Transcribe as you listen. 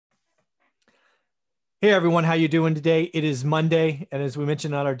Hey everyone, how you doing today? It is Monday, and as we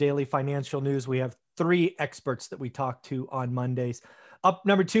mentioned on our daily financial news, we have three experts that we talk to on Mondays. Up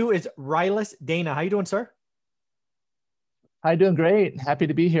number two is Rylas Dana. How you doing, sir? Hi, doing great. Happy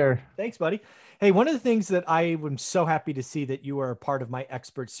to be here. Thanks, buddy. Hey, one of the things that I am so happy to see that you are a part of my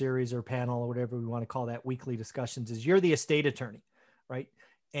expert series or panel or whatever we want to call that weekly discussions is you're the estate attorney, right?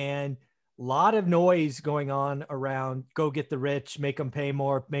 And a lot of noise going on around go get the rich, make them pay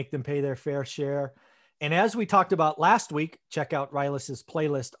more, make them pay their fair share. And as we talked about last week, check out Rylas's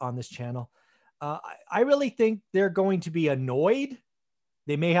playlist on this channel. I really think they're going to be annoyed.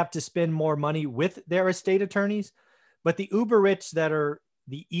 They may have to spend more money with their estate attorneys, but the uber rich that are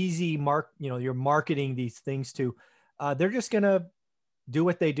the easy you're marketing these things to, they're just going to do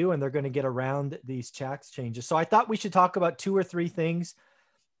what they do and they're going to get around these tax changes. So I thought we should talk about two or three things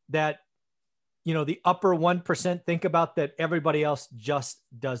that, the upper 1% think about that everybody else just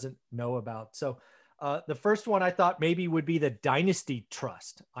doesn't know about. So the first one I thought maybe would be the Dynasty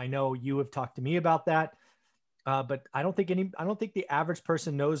Trust. I know you have talked to me about that. But I don't think the average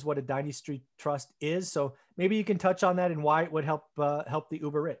person knows what a dynasty trust is. So maybe you can touch on that and why it would help the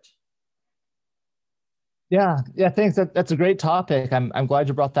uber rich. Yeah, thanks. That's a great topic. I'm glad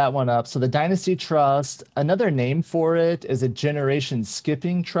you brought that one up. So the Dynasty Trust, another name for it is a generation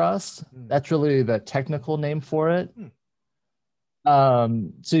skipping trust. Hmm. That's really the technical name for it. Hmm.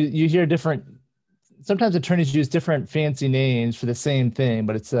 So you hear different, sometimes attorneys use different fancy names for the same thing,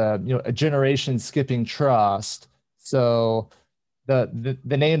 but it's a generation skipping trust. So the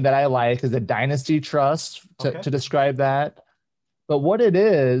name that I like is a Dynasty Trust Okay. to describe that. But what it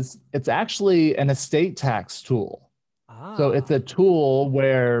is, it's actually an estate tax tool. So it's Ah. a tool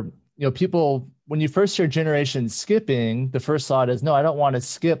where, people, when you first hear generation skipping, the first thought is, no, I don't want to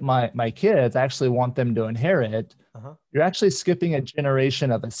skip my kids. I actually want them to inherit. Uh-huh. You're actually skipping a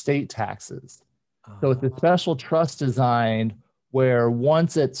generation of estate taxes. So it's a Ah. special trust designed where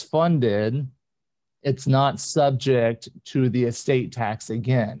once it's funded, it's not subject to the estate tax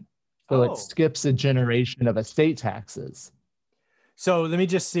again. So it Oh. skips a generation of estate taxes. So let me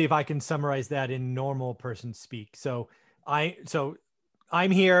just see if I can summarize that in normal person speak. So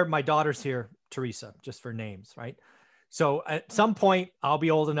I'm here, my daughter's here, Teresa, just for names, right? So at some point, I'll be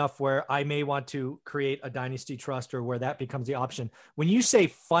old enough where I may want to create a dynasty trust or where that becomes the option. When you say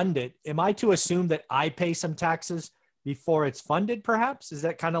fund it, am I to assume that I pay some taxes before it's funded, perhaps? Is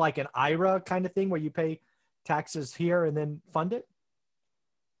that kind of like an IRA kind of thing where you pay taxes here and then fund it?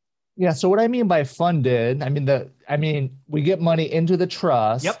 Yeah, so what I mean by funded, I mean we get money into the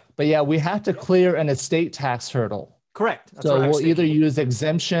trust, Yep. but yeah, we have to clear an estate tax hurdle. Correct. That's So what I was we'll either thinking. use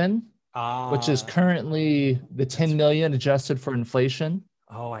exemption, which is Ah, currently the that's 10 million adjusted for inflation.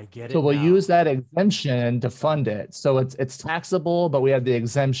 Oh, I get So it we'll now. use that exemption to Uh-huh. fund it. So it's taxable, but we have the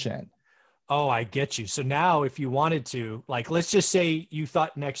exemption. Oh, I get you. So now if you wanted to, like, let's just say you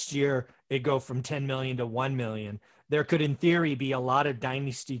thought next year it'd go from 10 million to 1 million. There could, in theory, be a lot of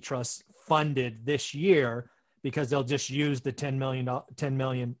dynasty trusts funded this year because they'll just use the 10 million, 10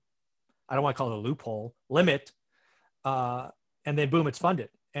 million, I don't want to call it a loophole limit. Uh, and then boom, it's funded.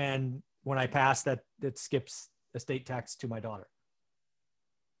 And when I pass that, it skips estate tax to my daughter.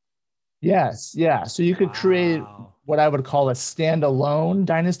 Yes, yeah. So you could create Wow. what I would call a standalone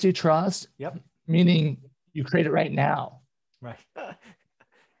dynasty trust, Yep. meaning you create it right now. Right.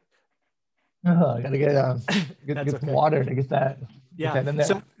 I gotta get That's get some okay. water to get Yeah. that in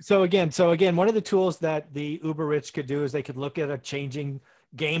So there. so again, one of the tools that the uber rich could do is they could look at a changing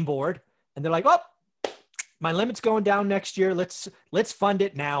game board and they're like, oh, my limit's going down next year. Let's fund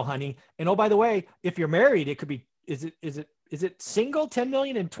it now, honey. And oh, by the way, if you're married, it could be is it single 10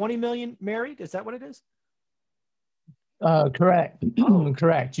 million and 20 million married? Is that what it is? Correct. Oh,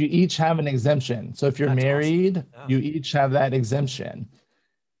 Correct. You each have an exemption. So if you're that's awesome. married, Yeah. you each have that exemption.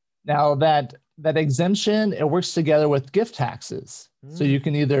 Now that exemption, it works together with gift taxes. So Mm, you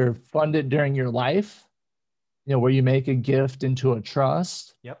can either fund it during your life, where you make a gift into a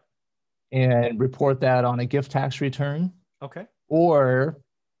trust yep. and report that on a gift tax return, Okay. or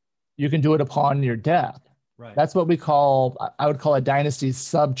you can do it upon your death. Right. That's what I would call a dynasty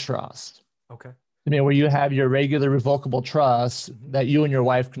subtrust. Okay. Where you have your regular revocable trust Mhm. that you and your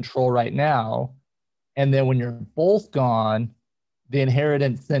wife control right now. And then when you're both gone, the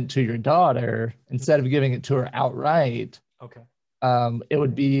inheritance sent to your daughter, instead of giving it to her outright, Okay. it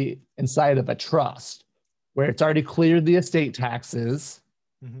would be inside of a trust where it's already cleared the estate taxes,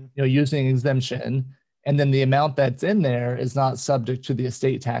 Mhm. using exemption. And then the amount that's in there is not subject to the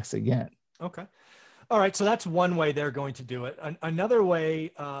estate tax again. Okay. All right, so that's one way they're going to do it. Another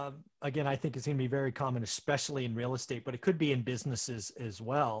way, again, I think is going to be very common, especially in real estate, but it could be in businesses as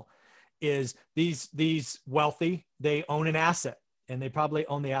well, is these wealthy, they own an asset, and they probably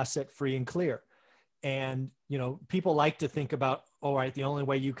own the asset free and clear. And, you know, people like to think about, all right, the only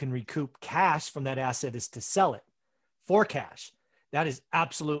way you can recoup cash from that asset is to sell it for cash. That is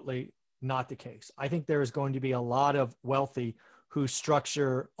absolutely not the case. I think there is going to be a lot of wealthy who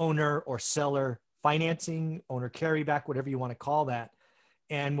structure owner or seller financing, owner carryback, whatever you want to call that.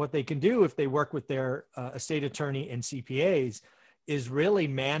 And what they can do if they work with their estate attorney and CPAs is really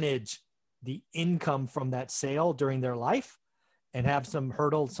manage the income from that sale during their life and have some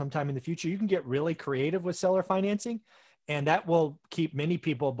hurdle sometime in the future. You can get really creative with seller financing, and that will keep many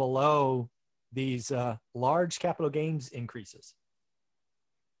people below these large capital gains increases.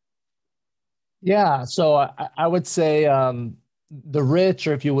 Yeah, so I would say the rich,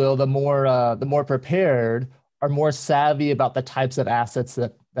 or if you will, the more prepared, are more savvy about the types of assets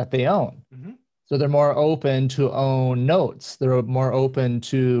that they own. Mm-hmm. So they're more open to own notes. They're more open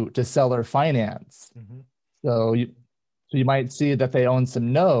to seller finance. Mm-hmm. So you might see that they own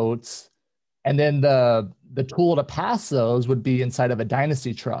some notes, and then the tool to pass those would be inside of a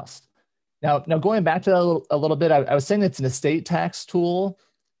dynasty trust. Now going back to that a little bit, I was saying it's an estate tax tool.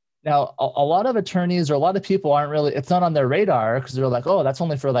 Now, a lot of attorneys or a lot of people aren't really, it's not on their radar because they're like, oh, that's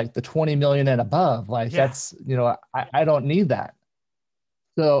only for like the 20 million and above. Like that's, you know, I don't need that.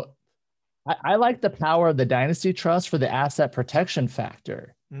 So I like the power of the dynasty trust for the asset protection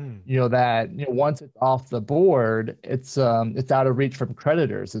factor. You know, that, you know, once it's off the board, it's out of reach from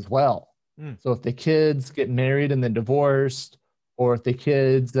creditors as well. So if the kids get married and then divorced, or if the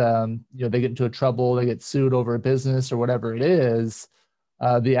kids, you know, they get into trouble, they get sued over a business or whatever it is,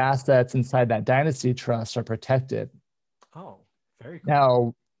 the assets inside that dynasty trust are protected. Oh, very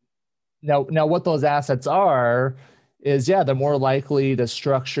cool. Now what those assets are is, they're more likely to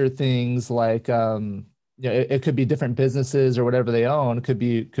structure things like, you know, it could be different businesses or whatever they own. It could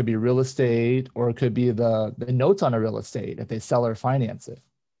be real estate, or it could be the notes on a real estate if they sell or finance it.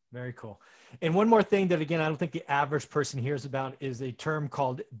 Very cool. And one more thing that, again, I don't think the average person hears about is a term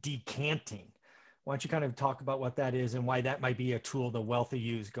called decanting. Why don't you kind of talk about what that is and why that might be a tool the wealthy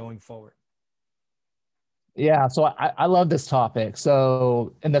use going forward? Yeah, so I love this topic.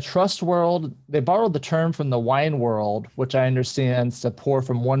 So in the trust world, they borrowed the term from the wine world, which I understand is to pour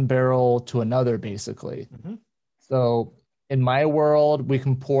from one barrel to another, basically. Mm-hmm. So in my world, we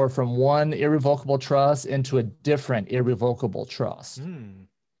can pour from one irrevocable trust into a different irrevocable trust.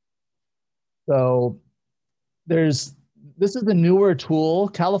 So this is a newer tool.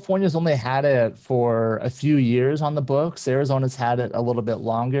 California's only had it for a few years on the books. Arizona's had it a little bit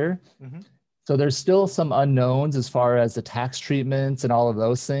longer. Mm-hmm. So there's still some unknowns as far as the tax treatments and all of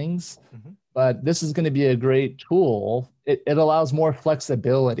those things. Mm-hmm. But this is going to be a great tool. It allows more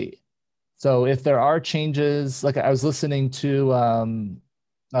flexibility. So if there are changes, like I was listening to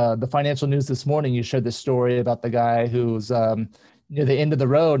the financial news this morning, you shared this story about the guy who's near the end of the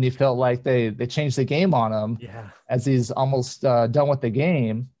road, and he felt like they changed the game on him as he's almost done with the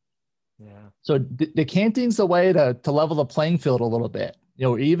game. Yeah. So decanting's a way to level the playing field a little bit. You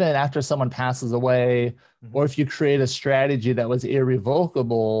know, even after someone passes away, mm-hmm. or if you create a strategy that was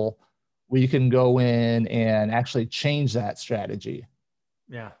irrevocable, we can go in and actually change that strategy.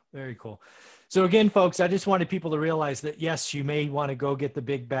 Yeah, very cool. So again, folks, I just wanted people to realize that, yes, you may want to go get the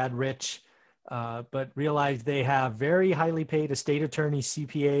big bad rich, but realize they have very highly paid estate attorneys,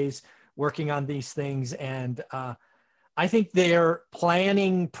 CPAs working on these things. And I think their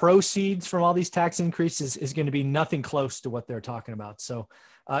planning proceeds from all these tax increases is going to be nothing close to what they're talking about. So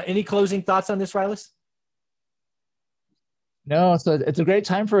any closing thoughts on this, Rylas? No, so it's a great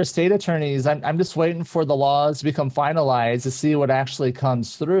time for estate attorneys. I'm just waiting for the laws to become finalized to see what actually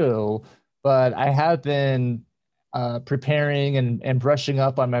comes through. But I have been preparing and brushing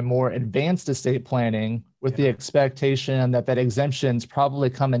up on my more advanced estate planning with the expectation that exemption is probably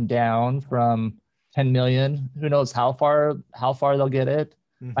coming down from 10 million. Who knows how far they'll get it.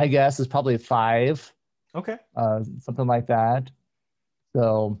 Mm-hmm. My guess is probably 5. Okay. Something like that.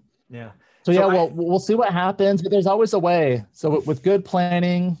 So we'll see what happens, but there's always a way. So with good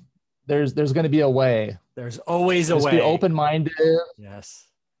planning, there's going to be a way. There's always a way. Just be open-minded. Yes.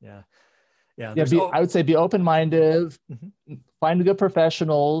 Yeah. I would say be open-minded, mm-hmm. find good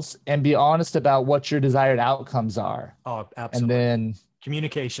professionals, and be honest about what your desired outcomes are. Oh, absolutely. And then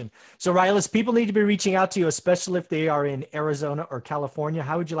communication. So Rylas, people need to be reaching out to you, especially if they are in Arizona or California.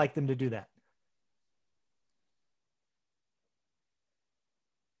 How would you like them to do that?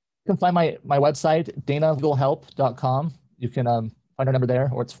 You can find my website, danalegalhelp.com. You can find our number there,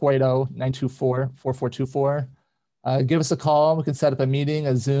 or it's 480-924-4424. Give us a call. We can set up a meeting,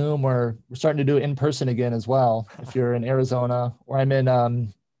 a Zoom, or we're starting to do it in person again as well. If you're in Arizona, or I'm in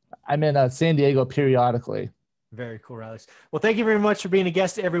I'm in San Diego periodically. Very cool, Riley. Well, thank you very much for being a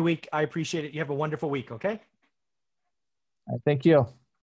guest every week. I appreciate it. You have a wonderful week. Okay. Thank you.